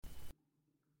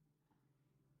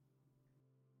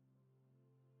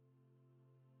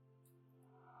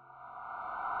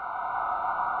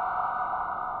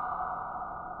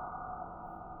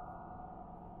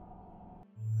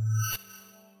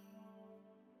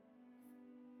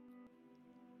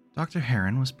Dr.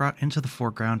 Heron was brought into the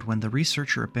foreground when the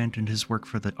researcher abandoned his work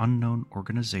for the unknown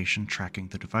organization tracking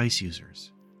the device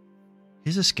users.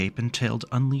 His escape entailed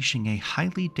unleashing a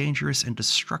highly dangerous and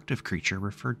destructive creature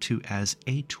referred to as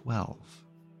A12.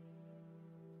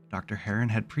 Dr. Heron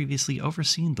had previously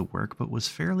overseen the work but was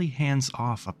fairly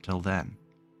hands-off up till then.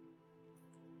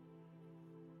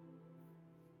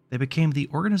 They became the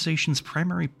organization's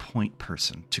primary point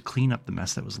person to clean up the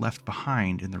mess that was left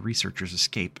behind in the researcher's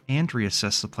escape and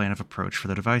reassess the plan of approach for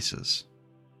the devices.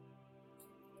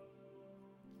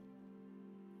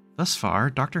 Thus far,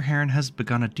 Dr. Heron has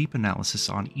begun a deep analysis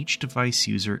on each device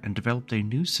user and developed a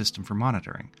new system for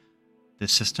monitoring.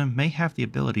 This system may have the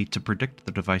ability to predict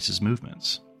the device's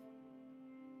movements.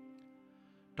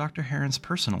 Dr. Heron's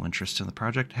personal interests in the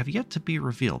project have yet to be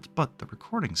revealed, but the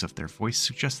recordings of their voice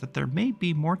suggest that there may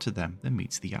be more to them than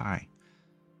meets the eye.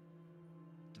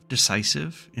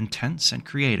 Decisive, intense, and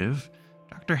creative,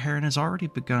 Dr. Heron has already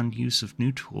begun use of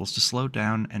new tools to slow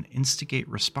down and instigate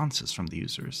responses from the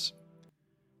users.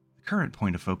 The current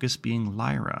point of focus being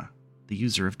Lyra, the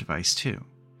user of Device 2.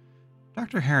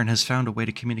 Dr. Heron has found a way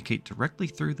to communicate directly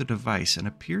through the device and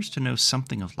appears to know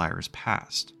something of Lyra's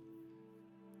past.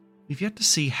 We've yet to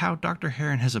see how Dr.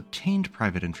 Heron has obtained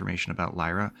private information about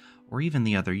Lyra or even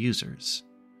the other users.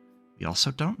 We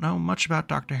also don't know much about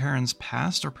Dr. Heron's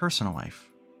past or personal life.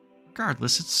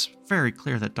 Regardless, it's very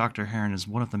clear that Dr. Heron is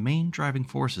one of the main driving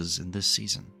forces in this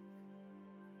season.